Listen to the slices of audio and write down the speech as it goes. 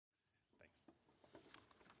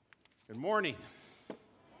Good morning.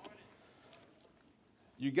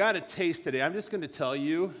 You got a taste today. I'm just going to tell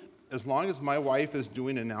you, as long as my wife is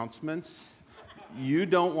doing announcements, you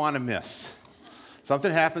don't want to miss.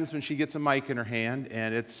 Something happens when she gets a mic in her hand,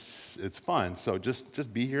 and it's fun. So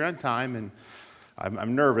just be here on time, and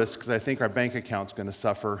I'm nervous because I think our bank account's going to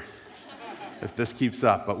suffer if this keeps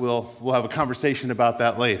up. But we'll have a conversation about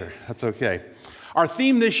that later. That's okay. Our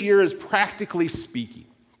theme this year is practically speaking.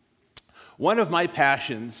 One of my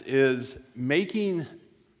passions is making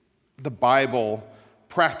the Bible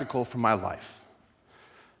practical for my life.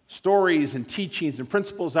 Stories and teachings and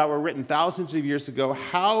principles that were written thousands of years ago,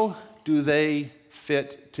 how do they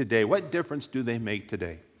fit today? What difference do they make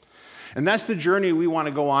today? And that's the journey we want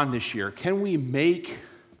to go on this year. Can we make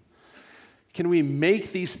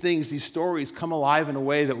these things, these stories, come alive in a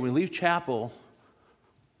way that when we leave chapel,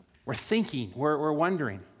 we're thinking, we're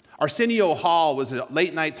wondering. Arsenio Hall was a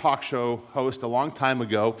late-night talk show host a long time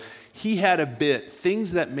ago. He had a bit,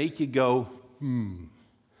 things that make you go,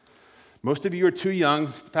 Most of you are too young,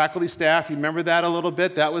 faculty, staff, you remember that a little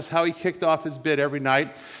bit? That was how he kicked off his bit every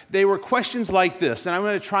night. They were questions like this, and I'm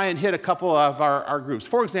going to try and hit a couple of our groups.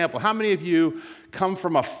 For example, how many of you come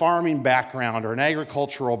from a farming background or an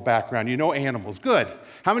agricultural background? You know animals. Good.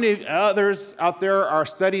 How many others out there are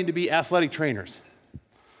studying to be athletic trainers?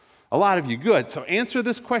 A lot of you. Good. So answer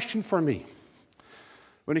this question for me.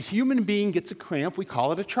 When a human being gets a cramp, we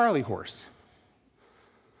call it a Charlie horse.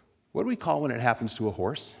 What do we call when it happens to a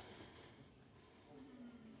horse?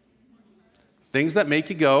 Things that make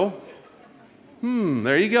you go,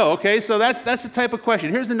 there you go. Okay, so that's the type of question.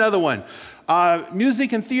 Here's another one.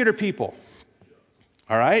 Music and theater people.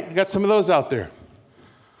 All right, you got some of those out there.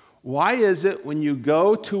 Why is it when you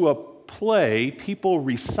go to a play, people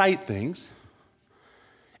recite things,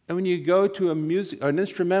 and when you go to an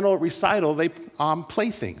instrumental recital, they play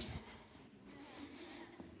things?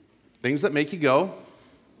 Things that make you go.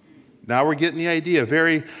 Now we're getting the idea.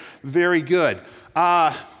 Very, very good.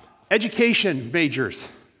 Education majors,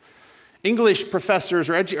 English professors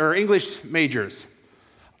or English majors.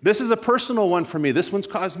 This is a personal one for me. This one's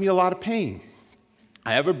caused me a lot of pain.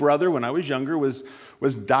 I have a brother, when I was younger, was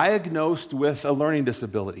diagnosed with a learning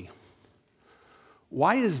disability.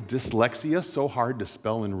 Why is dyslexia so hard to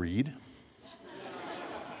spell and read?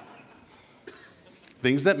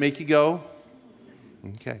 Things that make you go,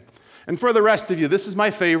 okay. And for the rest of you, this is my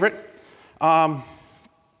favorite.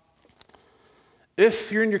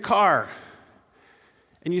 If you're in your car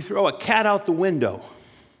and you throw a cat out the window,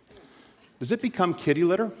 does it become kitty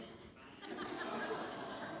litter?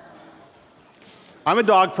 I'm a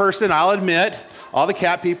dog person, I'll admit. All the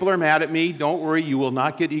cat people are mad at me. Don't worry, you will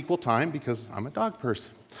not get equal time because I'm a dog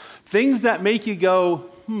person. Things that make you go,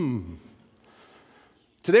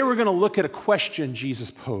 Today we're going to look at a question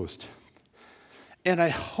Jesus posed. And I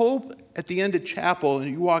hope at the end of chapel,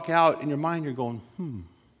 and you walk out in your mind, you're going,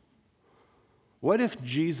 What if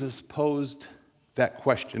Jesus posed that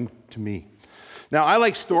question to me? Now, I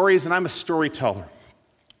like stories, and I'm a storyteller.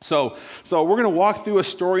 So we're going to walk through a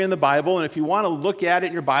story in the Bible, and if you want to look at it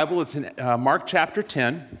in your Bible, it's in Mark chapter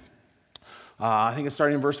 10. I think it's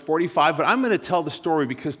starting in verse 45, but I'm going to tell the story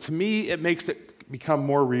because to me, it makes it become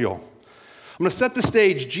more real. I'm going to set the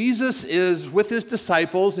stage. Jesus is with his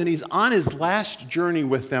disciples, and he's on his last journey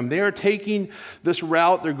with them. They are taking this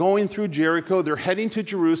route. They're going through Jericho. They're heading to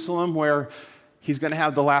Jerusalem, where he's going to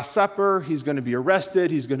have the Last Supper. He's going to be arrested.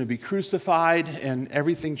 He's going to be crucified, and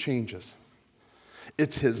everything changes.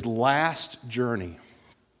 It's his last journey.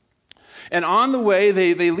 And on the way,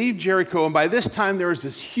 they leave Jericho, and by this time, there's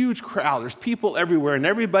this huge crowd. There's people everywhere, and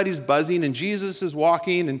everybody's buzzing, and Jesus is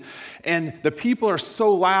walking, and the people are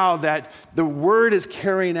so loud that the word is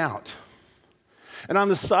carrying out. And on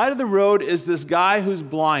the side of the road is this guy who's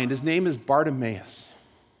blind. His name is Bartimaeus.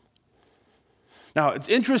 Now, it's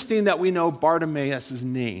interesting that we know Bartimaeus'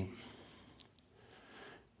 name.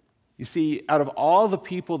 You see, out of all the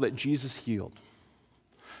people that Jesus healed,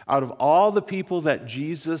 out of all the people that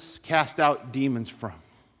Jesus cast out demons from,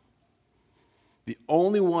 the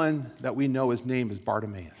only one that we know his name is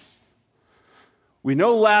Bartimaeus. We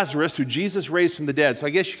know Lazarus, who Jesus raised from the dead, so I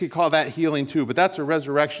guess you could call that healing too, but that's a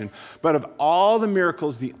resurrection. But of all the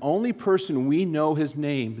miracles, the only person we know his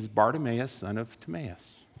name is Bartimaeus, son of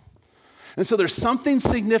Timaeus. And so there's something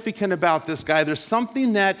significant about this guy. There's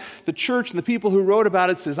something that the church and the people who wrote about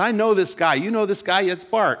it says, I know this guy. You know this guy? It's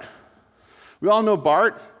Bart. We all know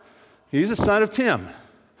Bart. He's the son of Tim.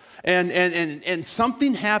 And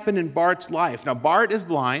something happened in Bart's life. Now, Bart is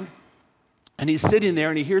blind, and he's sitting there,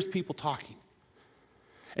 and he hears people talking.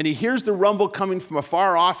 And he hears the rumble coming from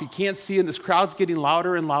afar off. He can't see, and this crowd's getting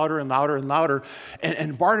louder and louder and louder and louder.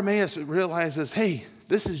 And Bartimaeus realizes, hey,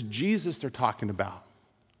 This is Jesus they're talking about.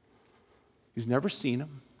 He's never seen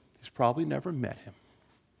him. He's probably never met him.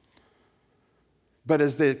 But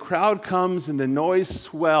as the crowd comes and the noise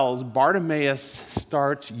swells, Bartimaeus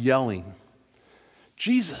starts yelling,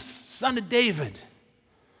 Jesus, Son of David,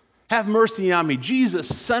 have mercy on me.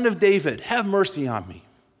 Jesus, Son of David, have mercy on me.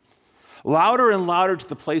 Louder and louder to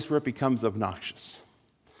the place where it becomes obnoxious.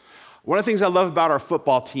 One of the things I love about our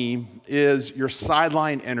football team is your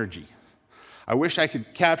sideline energy. I wish I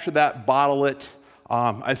could capture that, bottle it.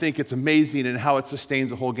 I think it's amazing in how it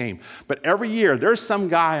sustains the whole game. But every year, there's some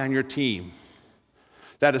guy on your team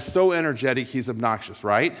that is so energetic, he's obnoxious,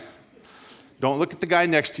 right? Don't look at the guy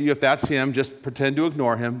next to you. If that's him, just pretend to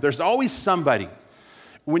ignore him. There's always somebody.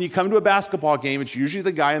 When you come to a basketball game, it's usually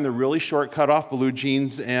the guy in the really short cutoff blue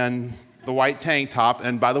jeans and the white tank top.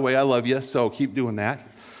 And by the way, I love you, so keep doing that.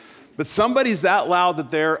 But somebody's that loud that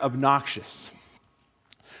they're obnoxious.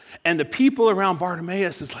 And the people around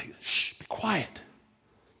Bartimaeus is like, shh, be quiet.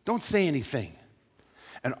 Don't say anything.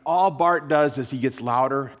 And all Bart does is he gets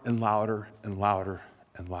louder and louder and louder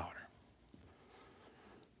and louder.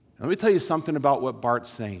 Let me tell you something about what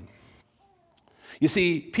Bart's saying. You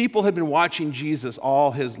see, people had been watching Jesus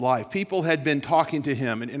all his life. People had been talking to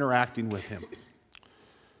him and interacting with him.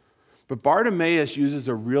 But Bartimaeus uses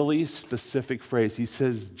a really specific phrase. He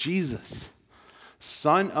says, Jesus,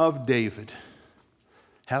 Son of David,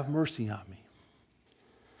 have mercy on me.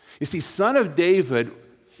 You see, Son of David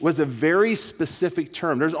was a very specific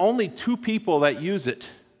term. There's only two people that use it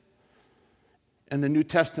in the New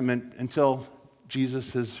Testament until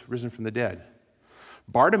Jesus has risen from the dead.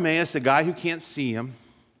 Bartimaeus, a guy who can't see him,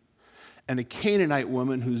 and a Canaanite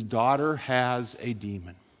woman whose daughter has a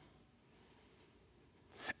demon.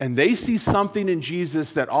 And they see something in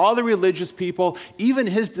Jesus that all the religious people, even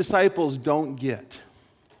his disciples, don't get.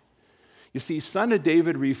 You see, Son of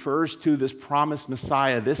David refers to this promised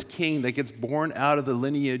Messiah, this king that gets born out of the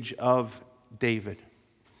lineage of David.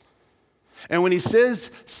 And when he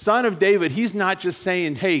says Son of David, he's not just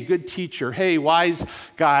saying, hey, good teacher, hey, wise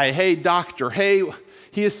guy, hey, doctor, hey.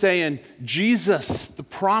 He is saying, Jesus, the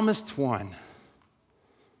promised one,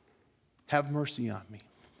 have mercy on me.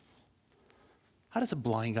 How does a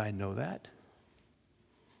blind guy know that?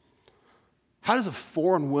 How does a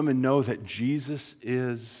foreign woman know that Jesus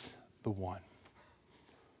is the one?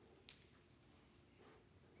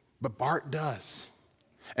 But Bart does.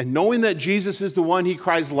 And knowing that Jesus is the one, he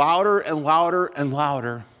cries louder and louder and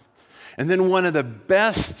louder. And then one of the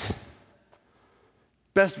best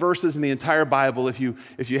verses in the entire Bible, if you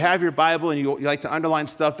have your Bible and you like to underline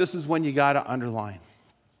stuff, this is one you got to underline.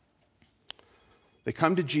 They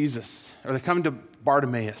come to Jesus, or they come to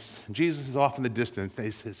Bartimaeus, and Jesus is off in the distance.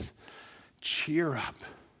 They says, cheer up.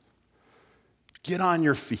 Get on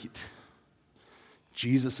your feet.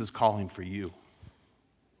 Jesus is calling for you.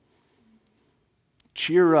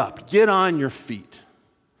 Cheer up. Get on your feet.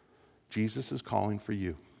 Jesus is calling for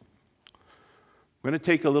you. I'm going to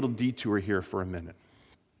take a little detour here for a minute.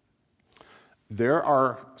 There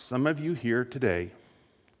are some of you here today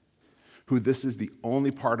who this is the only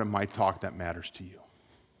part of my talk that matters to you.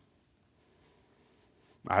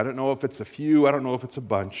 I don't know if it's a few, I don't know if it's a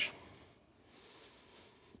bunch.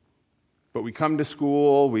 But we come to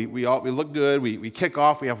school, we look good, we kick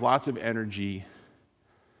off, we have lots of energy.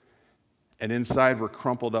 And inside we're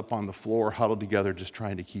crumpled up on the floor, huddled together, just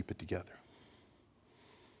trying to keep it together.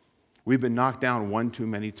 We've been knocked down one too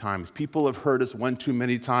many times. People have hurt us one too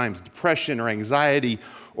many times. Depression or anxiety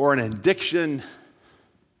or an addiction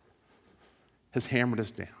has hammered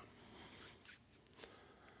us down.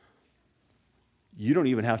 You don't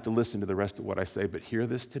even have to listen to the rest of what I say, but hear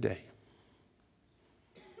this today.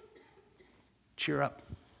 Cheer up.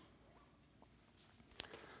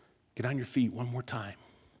 Get on your feet one more time.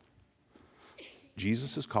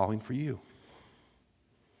 Jesus is calling for you.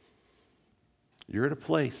 You're at a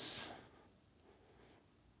place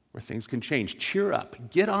where things can change. Cheer up.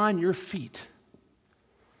 Get on your feet.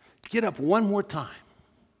 Get up one more time.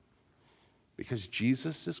 Because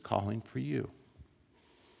Jesus is calling for you.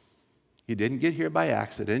 You didn't get here by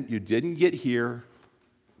accident. You didn't get here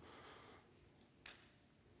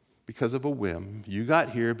because of a whim. You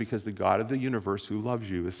got here because the God of the universe who loves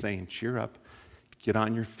you is saying, cheer up, get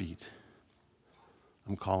on your feet.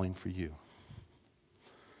 I'm calling for you.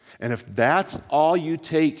 And if that's all you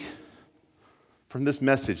take from this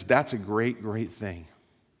message, that's a great, great thing.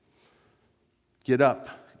 Get up,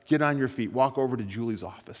 get on your feet, walk over to Julie's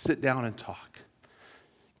office, sit down and talk.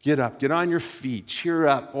 Get up, get on your feet, cheer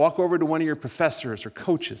up, walk over to one of your professors or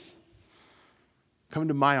coaches. Come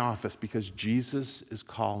to my office because Jesus is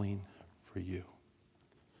calling for you.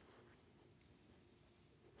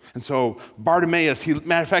 And so Bartimaeus,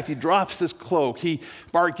 matter of fact, he drops his cloak.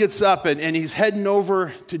 Bart gets up and he's heading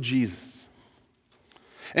over to Jesus.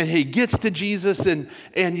 And he gets to Jesus, and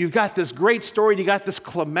you've got this great story. You got this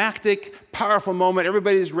climactic, powerful moment.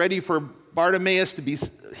 Everybody's ready for Bartimaeus to be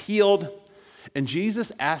healed. And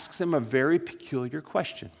Jesus asks him a very peculiar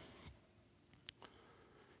question.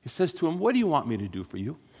 He says to him, "What do you want me to do for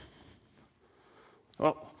you?"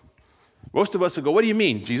 Well, most of us would go, "What do you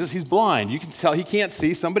mean, Jesus? He's blind. You can tell he can't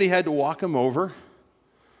see. Somebody had to walk him over."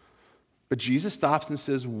 But Jesus stops and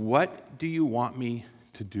says, "What do you want me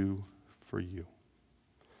to do for you?"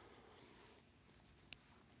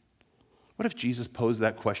 What if Jesus posed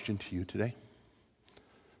that question to you today?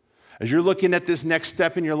 As you're looking at this next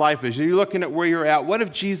step in your life, as you're looking at where you're at, what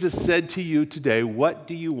if Jesus said to you today, "What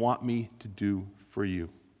do you want me to do for you?"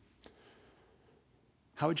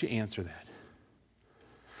 How would you answer that?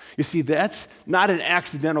 You see, that's not an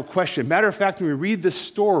accidental question. Matter of fact, when we read this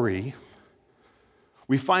story,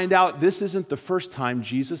 we find out this isn't the first time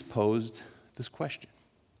Jesus posed this question.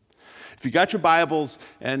 If you got your Bibles,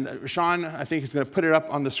 and Sean, I think, is going to put it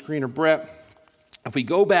up on the screen, or Brett, if we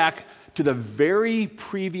go back to the very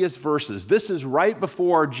previous verses, this is right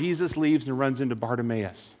before Jesus leaves and runs into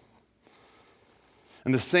Bartimaeus.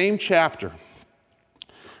 In the same chapter,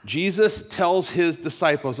 Jesus tells his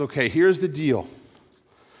disciples, "Okay, here's the deal.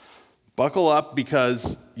 Buckle up,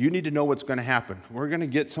 because you need to know what's going to happen. We're going to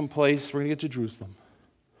get someplace. We're going to get to Jerusalem.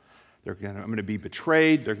 I'm going to be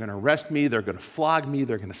betrayed. They're going to arrest me. They're going to flog me.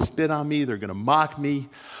 They're going to spit on me. They're going to mock me.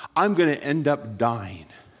 I'm going to end up dying."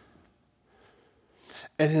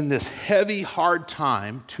 And in this heavy, hard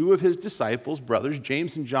time, two of his disciples, brothers,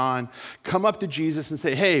 James and John, come up to Jesus and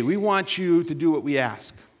say, "Hey, we want you to do what we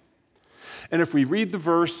ask." And if we read the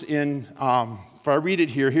verse if I read it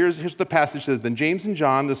here, here's the passage says, "Then James and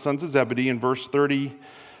John, the sons of Zebedee," in verse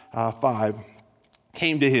 35,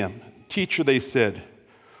 "came to him. 'Teacher,' they said,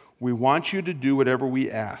 'we want you to do whatever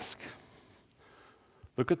we ask.'"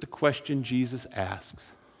 Look at the question Jesus asks.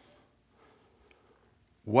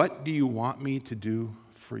 "What do you want me to do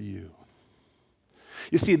for you?"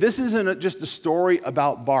 You see, this isn't just a story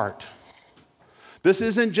about Bart. This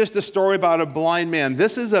isn't just a story about a blind man.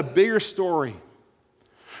 This is a bigger story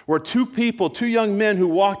where two young men who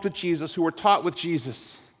walked with Jesus, who were taught with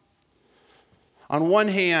Jesus, on one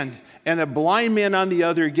hand, and a blind man on the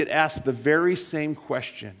other, get asked the very same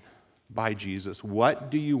question by Jesus.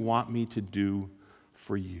 "What do you want me to do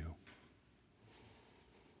for you?"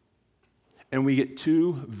 And we get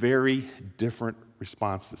two very different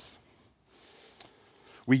responses.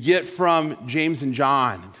 We get from James and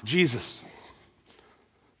John, "Jesus,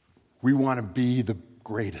 we want to be the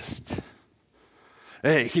greatest.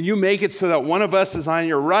 Hey, can you make it so that one of us is on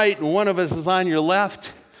your right and one of us is on your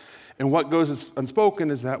left? And what goes unspoken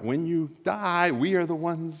is that when you die, we are the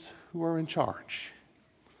ones who are in charge.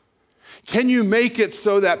 Can you make it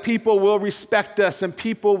so that people will respect us and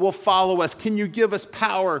people will follow us? Can you give us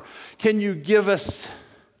power? Can you give us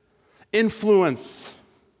influence?"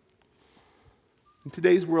 In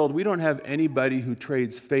today's world, we don't have anybody who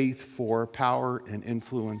trades faith for power and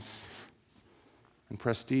influence and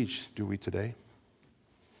prestige, do we today?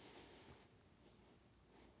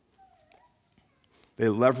 They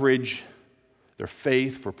leverage their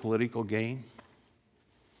faith for political gain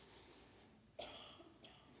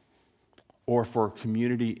or for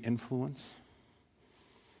community influence.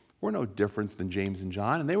 We're no different than James and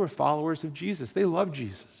John, and they were followers of Jesus. They loved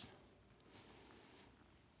Jesus.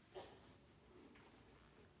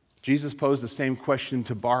 Jesus posed the same question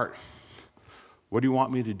to Bart. "What do you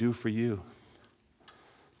want me to do for you?"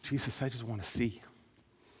 "Jesus, I just want to see.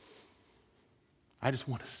 I just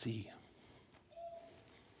want to see."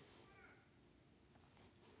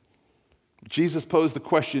 Jesus posed the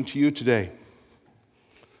question to you today.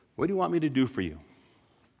 What do you want me to do for you?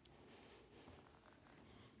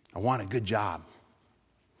 I want a good job.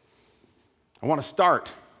 I want to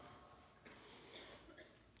start.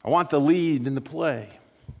 I want the lead in the play.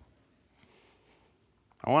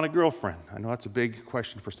 I want a girlfriend. I know that's a big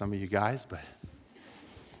question for some of you guys, but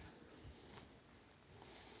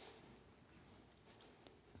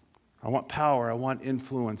I want power. I want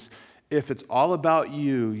influence. If it's all about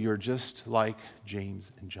you, you're just like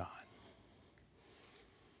James and John.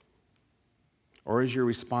 Or is your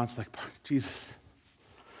response like, Jesus,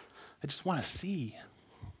 I just want to see.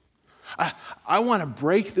 I want to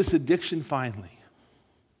break this addiction finally.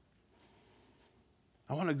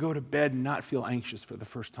 I want to go to bed and not feel anxious for the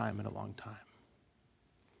first time in a long time.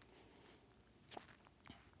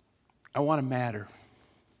 I want to matter.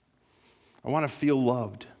 I want to feel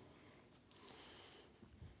loved.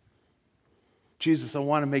 Jesus, I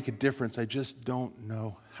want to make a difference. I just don't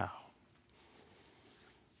know how.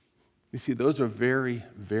 You see, those are very,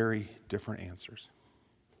 very different answers.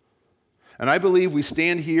 And I believe we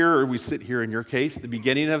stand here, or we sit here in your case, at the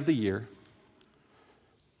beginning of the year,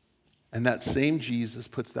 and that same Jesus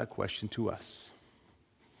puts that question to us.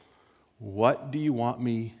 What do you want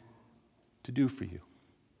me to do for you?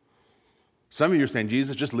 Some of you are saying,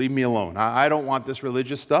 Jesus, just leave me alone. I don't want this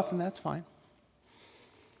religious stuff, and that's fine.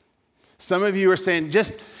 Some of you are saying,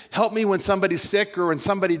 just help me when somebody's sick or when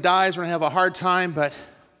somebody dies or I have a hard time, but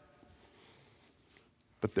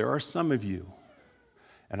there are some of you,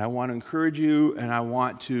 and I want to encourage you and I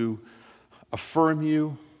want to affirm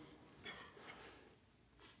you.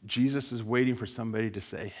 Jesus is waiting for somebody to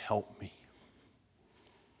say, help me.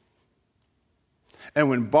 And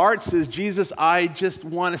when Bart says, Jesus, I just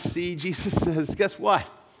want to see, Jesus says, guess what?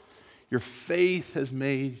 Your faith has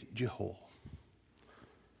made you whole.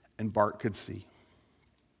 And Bart could see.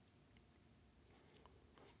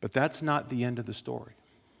 But that's not the end of the story.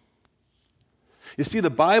 You see, the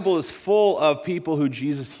Bible is full of people who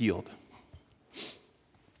Jesus healed.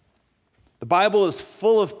 The Bible is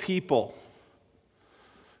full of people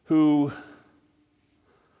who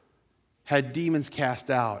had demons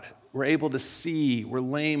cast out, were able to see, were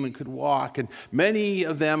lame and could walk, and many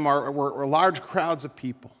of them were large crowds of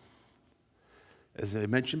people. As I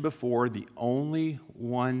mentioned before, the only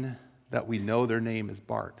one that we know their name is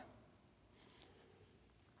Bart.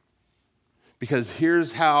 Because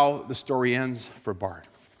here's how the story ends for Bart.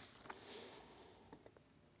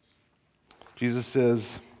 Jesus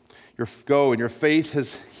says, go and your faith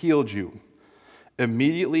has healed you.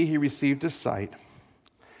 Immediately he received his sight,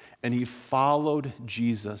 and he followed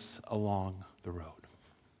Jesus along the road.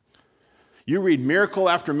 You read miracle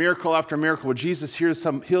after miracle after miracle where Jesus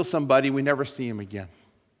heals somebody, we never see him again.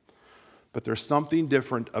 But there's something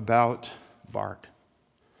different about Bart.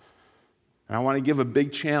 And I want to give a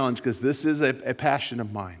big challenge because this is a passion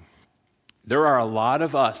of mine. There are a lot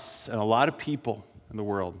of us and a lot of people in the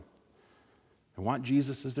world who want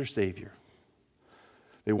Jesus as their Savior.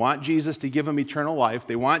 They want Jesus to give them eternal life.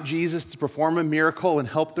 They want Jesus to perform a miracle and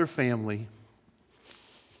help their family.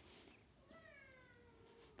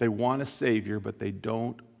 They want a Savior, but they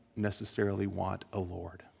don't necessarily want a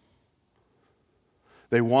Lord.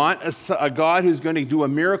 They want a God who's going to do a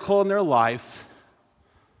miracle in their life,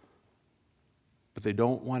 but they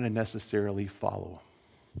don't want to necessarily follow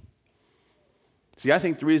him. See, I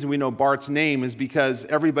think the reason we know Bart's name is because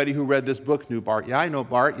everybody who read this book knew Bart. Yeah, I know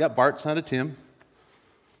Bart. Yeah, Bart, son of Tim.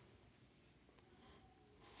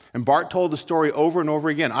 And Bart told the story over and over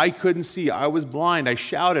again. I couldn't see. I was blind. I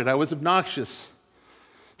shouted. I was obnoxious.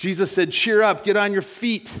 Jesus said, cheer up. Get on your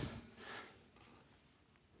feet.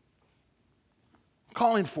 I'm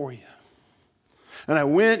calling for you. And I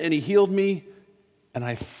went and he healed me and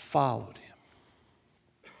I followed him.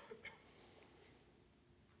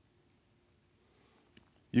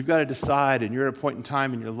 You've got to decide, and you're at a point in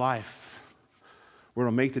time in your life where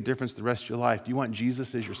it'll make the difference the rest of your life. Do you want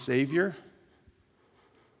Jesus as your Savior?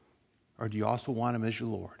 Or do you also want him as your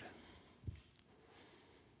Lord?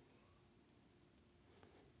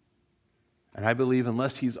 And I believe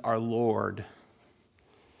unless he's our Lord,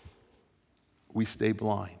 we stay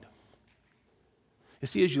blind. You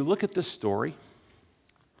see, as you look at this story,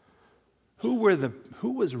 who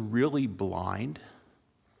was really blind?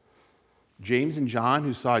 James and John,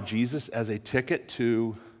 who saw Jesus as a ticket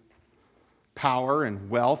to power and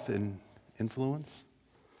wealth and influence?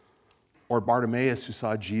 Or Bartimaeus, who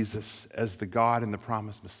saw Jesus as the God and the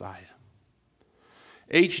promised Messiah?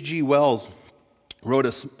 H.G. Wells wrote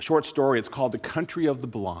a short story. It's called The Country of the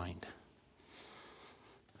Blind.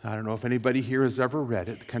 I don't know if anybody here has ever read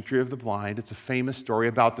it, The Country of the Blind. It's a famous story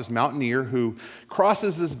about this mountaineer who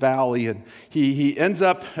crosses this valley, and he ends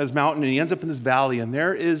up as mountain, and he ends up in this valley, and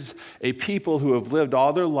there is a people who have lived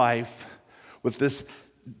all their life with this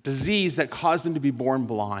disease that caused them to be born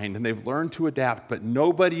blind, and they've learned to adapt, but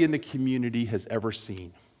nobody in the community has ever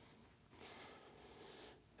seen.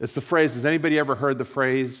 It's the phrase, has anybody ever heard the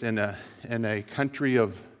phrase, in a country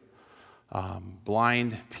of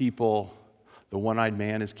blind people, the one-eyed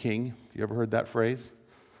man is king? You ever heard that phrase?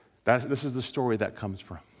 This is the story that comes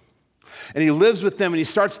from. And he lives with them, and he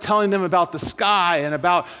starts telling them about the sky and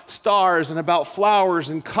about stars and about flowers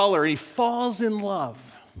and color, and he falls in love.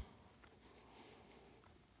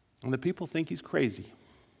 And the people think he's crazy.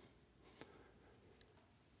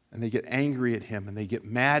 And they get angry at him, and they get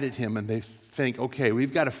mad at him, and they think, okay,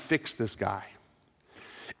 we've got to fix this guy.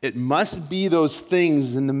 It must be those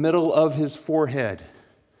things in the middle of his forehead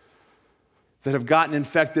that have gotten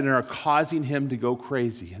infected and are causing him to go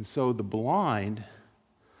crazy. And so the blind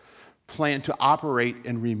plan to operate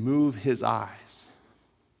and remove his eyes.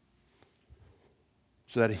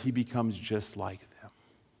 so that he becomes just like them.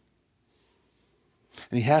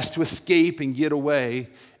 And he has to escape and get away,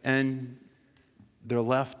 and they're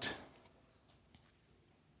left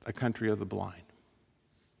a country of the blind.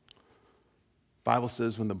 The Bible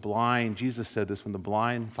says when the blind, Jesus said this, when the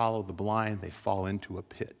blind follow the blind, they fall into a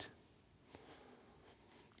pit.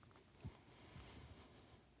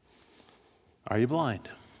 Are you blind?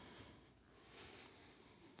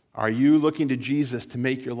 Are you looking to Jesus to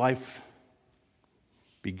make your life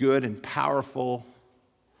be good and powerful?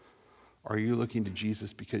 Or are you looking to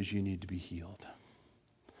Jesus because you need to be healed?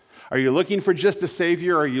 Are you looking for just a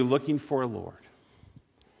Savior, or are you looking for a Lord?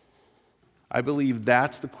 I believe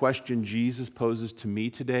that's the question Jesus poses to me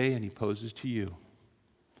today, and he poses to you.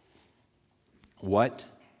 What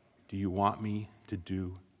do you want me to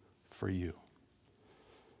do for you?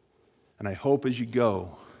 And I hope as you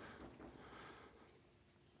go,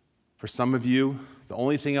 for some of you, the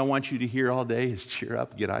only thing I want you to hear all day is cheer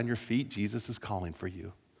up, get on your feet, Jesus is calling for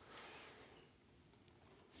you.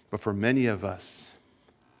 But for many of us,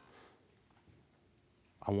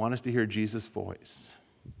 I want us to hear Jesus' voice.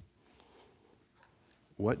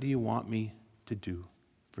 What do you want me to do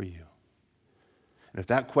for you? And if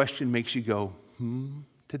that question makes you go,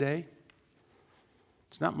 today,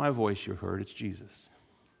 it's not my voice you heard, it's Jesus.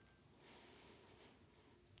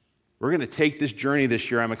 We're going to take this journey this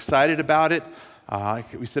year. I'm excited about it.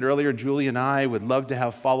 We said earlier, Julie and I would love to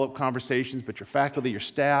have follow-up conversations, but your faculty, your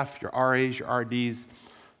staff, your RAs, your RDs,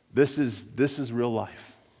 this is real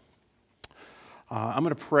life. I'm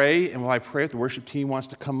going to pray, and while I pray, if the worship team wants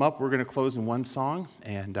to come up, we're going to close in one song,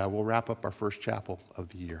 and we'll wrap up our first chapel of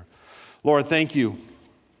the year. Lord, thank you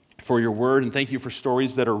for your word, and thank you for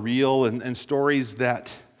stories that are real and stories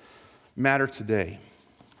that matter today.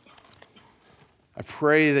 I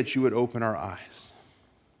pray that you would open our eyes.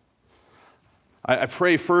 I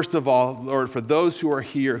pray, first of all, Lord, for those who are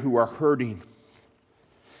here who are hurting,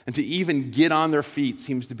 and to even get on their feet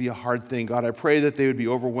seems to be a hard thing. God, I pray that they would be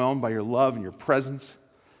overwhelmed by your love and your presence,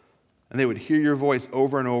 and they would hear your voice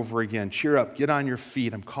over and over again. Cheer up, get on your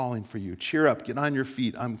feet, I'm calling for you. Cheer up, get on your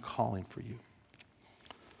feet, I'm calling for you.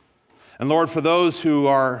 And Lord, for those who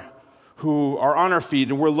are on our feet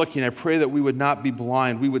and we're looking, I pray that we would not be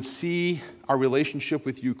blind. We would see our relationship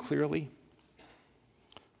with you clearly,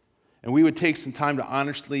 and we would take some time to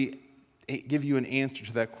honestly give you an answer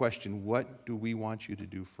to that question, what do we want you to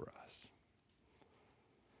do for us?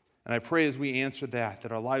 And I pray as we answer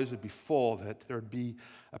that our lives would be full, that there would be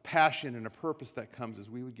a passion and a purpose that comes as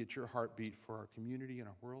we would get your heartbeat for our community and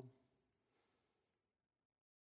our world.